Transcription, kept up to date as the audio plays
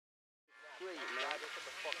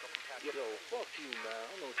Yo, fuck you, man. I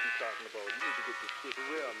don't know what you're talking about. You need to get this shit for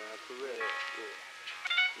real, man. For real. Yeah.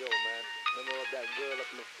 Yo, man. Remember that girl up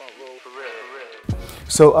in the front row? For real.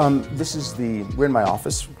 So this is we're in my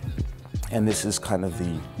office, and this is kind of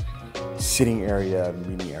the sitting area,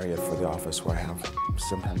 meeting area for the office where I have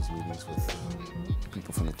sometimes meetings with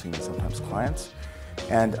people from the team and sometimes clients.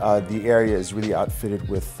 And the area is really outfitted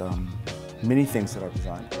with many things that I've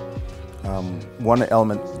designed. One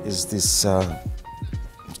element is this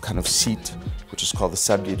kind of seat, which is called the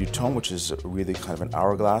sablier du temps, which is really kind of an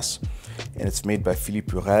hourglass. And it's made by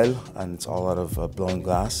Philippe Urel, and it's all out of blown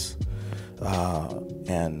glass.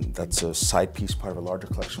 And that's a side piece, part of a larger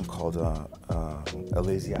collection called A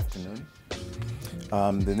Lazy Afternoon.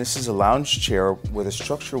 Then this is a lounge chair where the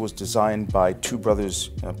structure was designed by two brothers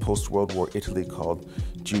post-World War Italy called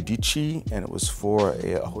Giudici, and it was for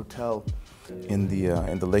a hotel in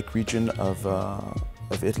the lake region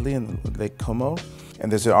of Italy, in Lake Como.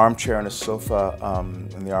 And there's an armchair and a sofa,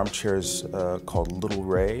 and the armchair is called Little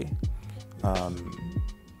Ray,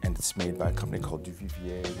 and it's made by a company called Du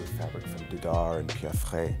Vivier with fabric from Dédar and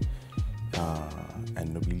Piafre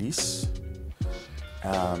and Nobilis.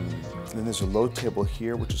 And then there's a low table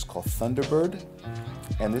here, which is called Thunderbird,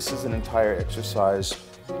 and this is an entire exercise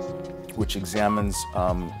which examines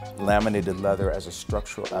laminated leather as a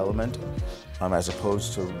structural element, as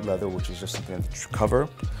opposed to leather, which is just something that you cover.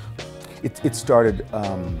 It started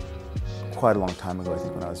quite a long time ago. I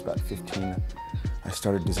think when I was about 15, I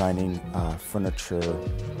started designing furniture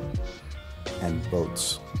and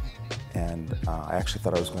boats, and I actually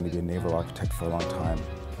thought I was going to be a naval architect for a long time.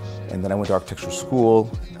 And then I went to architecture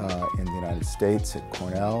school in the United States at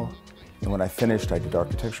Cornell. And when I finished, I did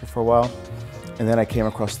architecture for a while. And then I came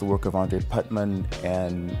across the work of Andre Putman,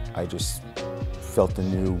 and I just felt a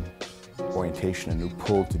new orientation, a new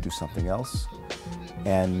pull to do something else.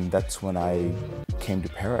 And that's when I came to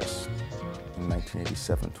Paris in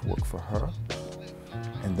 1987 to work for her.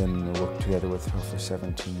 And then I worked together with her for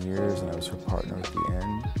 17 years, and I was her partner at the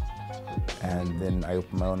end. And then I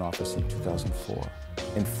opened my own office in 2004.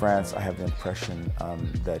 In France, I have the impression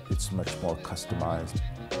that it's much more customized.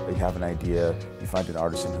 You have an idea, you find an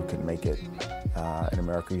artisan who can make it. In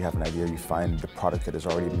America, you have an idea, you find the product that is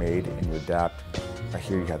already made and you adapt.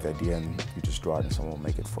 Here you have the idea and you just draw it and someone will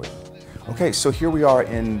make it for you. Okay, so here we are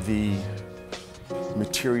in the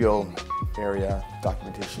material area,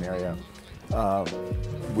 documentation area,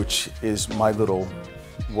 which is my little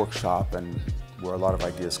workshop and where a lot of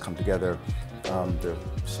ideas come together. There are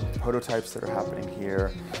some prototypes that are happening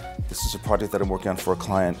here. This is a project that I'm working on for a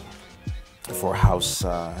client for a house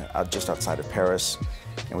just outside of Paris.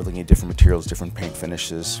 And we're looking at different materials, different paint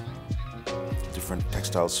finishes, different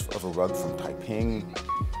textiles of a rug from Taiping.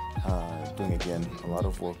 Doing, again, a lot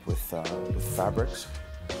of work with fabrics.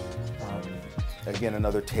 Again,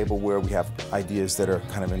 another table where we have ideas that are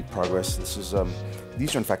kind of in progress. This is,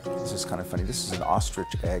 these are, in fact, this is kind of funny. This is an ostrich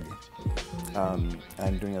egg.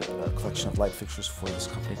 I'm doing a collection of light fixtures for this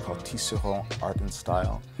company called Tisserand Art and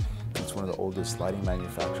Style. It's one of the oldest lighting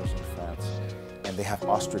manufacturers in France. And they have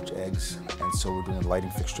ostrich eggs, and so we're doing a lighting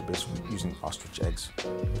fixture based using ostrich eggs,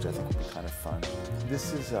 which I think will be kind of fun.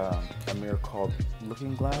 This is a mirror called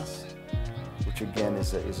Looking Glass, which again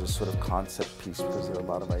is a sort of concept piece because there are a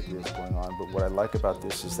lot of ideas going on. But what I like about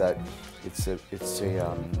this is that it's a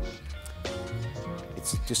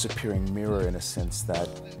disappearing mirror in a sense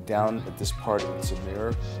that down at this part it's a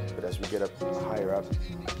mirror, but as we get up higher up,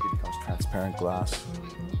 it becomes transparent glass.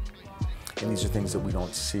 And these are things that we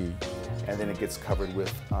don't see. And then it gets covered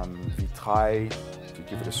with vitrail to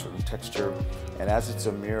give it a certain texture. And as it's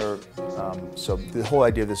a mirror, so the whole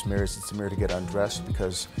idea of this mirror is it's a mirror to get undressed,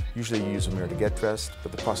 because usually you use a mirror to get dressed,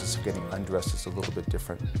 but the process of getting undressed is a little bit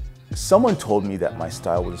different. Someone told me that my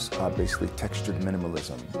style was basically textured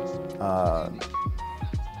minimalism.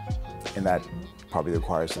 And that probably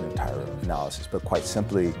requires an entire analysis, but quite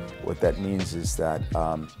simply, what that means is that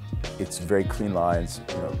it's very clean lines,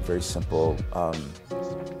 very simple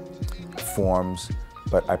forms,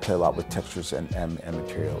 but I play a lot with textures and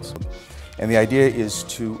materials. And the idea is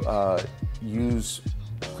to use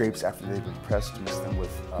grapes after they've been pressed, mix them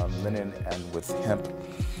with linen and with hemp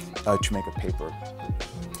to make a paper.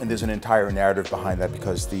 And there's an entire narrative behind that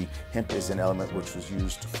because the hemp is an element which was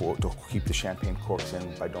used to keep the champagne corks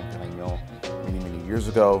in by Dom Pérignon many, many years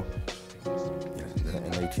ago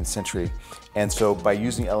in the 18th century. And so by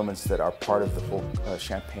using elements that are part of the whole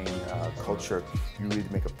champagne culture, you really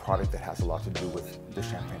make a product that has a lot to do with the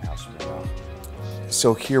champagne house.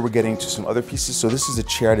 So here we're getting to some other pieces. So this is a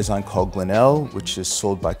chair I designed called Glenelle, which is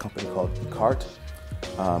sold by a company called qu'il,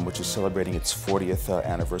 which is celebrating its 40th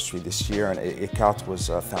anniversary this year. And qu'il was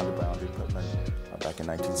founded by Andre Putman back in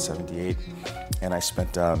 1978, and I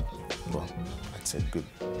spent, well, I'd say a good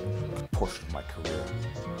portion of my career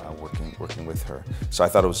working with her. So I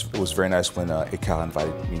thought it was very nice when qu'il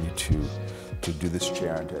invited me to do this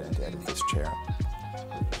chair and to edit this chair.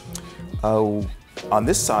 On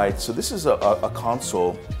this side, so this is a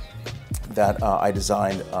console that I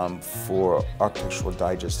designed for Architectural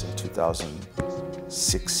Digest in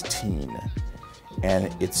 2016,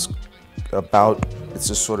 and it's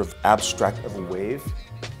a sort of abstract of a wave,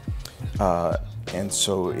 and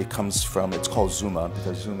so it comes from, it's called Zuma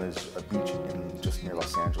because Zuma is a beach just near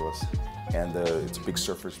Los Angeles, and it's a big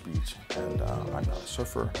surfers beach, and I'm not a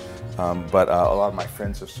surfer, but a lot of my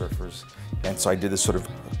friends are surfers, and so I did this sort of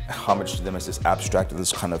homage to them as this abstract of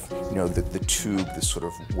this kind of, the tube, this sort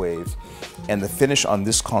of wave. And the finish on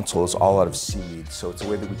this console is all out of seaweed. So it's a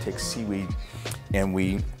way that we take seaweed and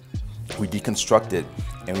we deconstruct it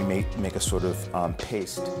and we make a sort of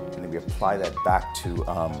paste, and then we apply that back to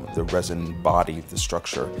the resin body, the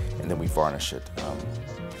structure, and then we varnish it.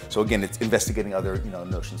 So again, it's investigating other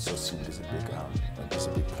notions, so seaweed is a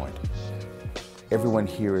big point. Everyone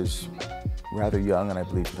here is rather young, and I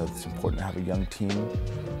believe it's important to have a young team.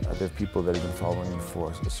 There are people that have been following me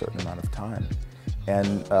for a certain amount of time.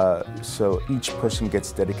 And so each person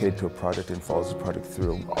gets dedicated to a project and follows the project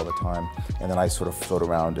through all the time. And then I sort of float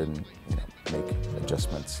around and make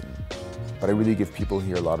adjustments. But I really give people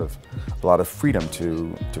here a lot of freedom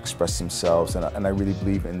to express themselves. And I really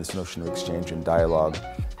believe in this notion of exchange and dialogue.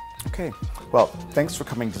 Okay, well, thanks for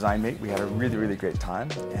coming to Design Mate. We had a really, really great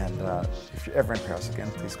time. And if you're ever in Paris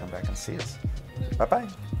again, please come back and see us. Bye-bye.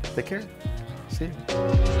 Take care. See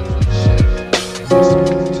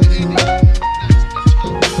you.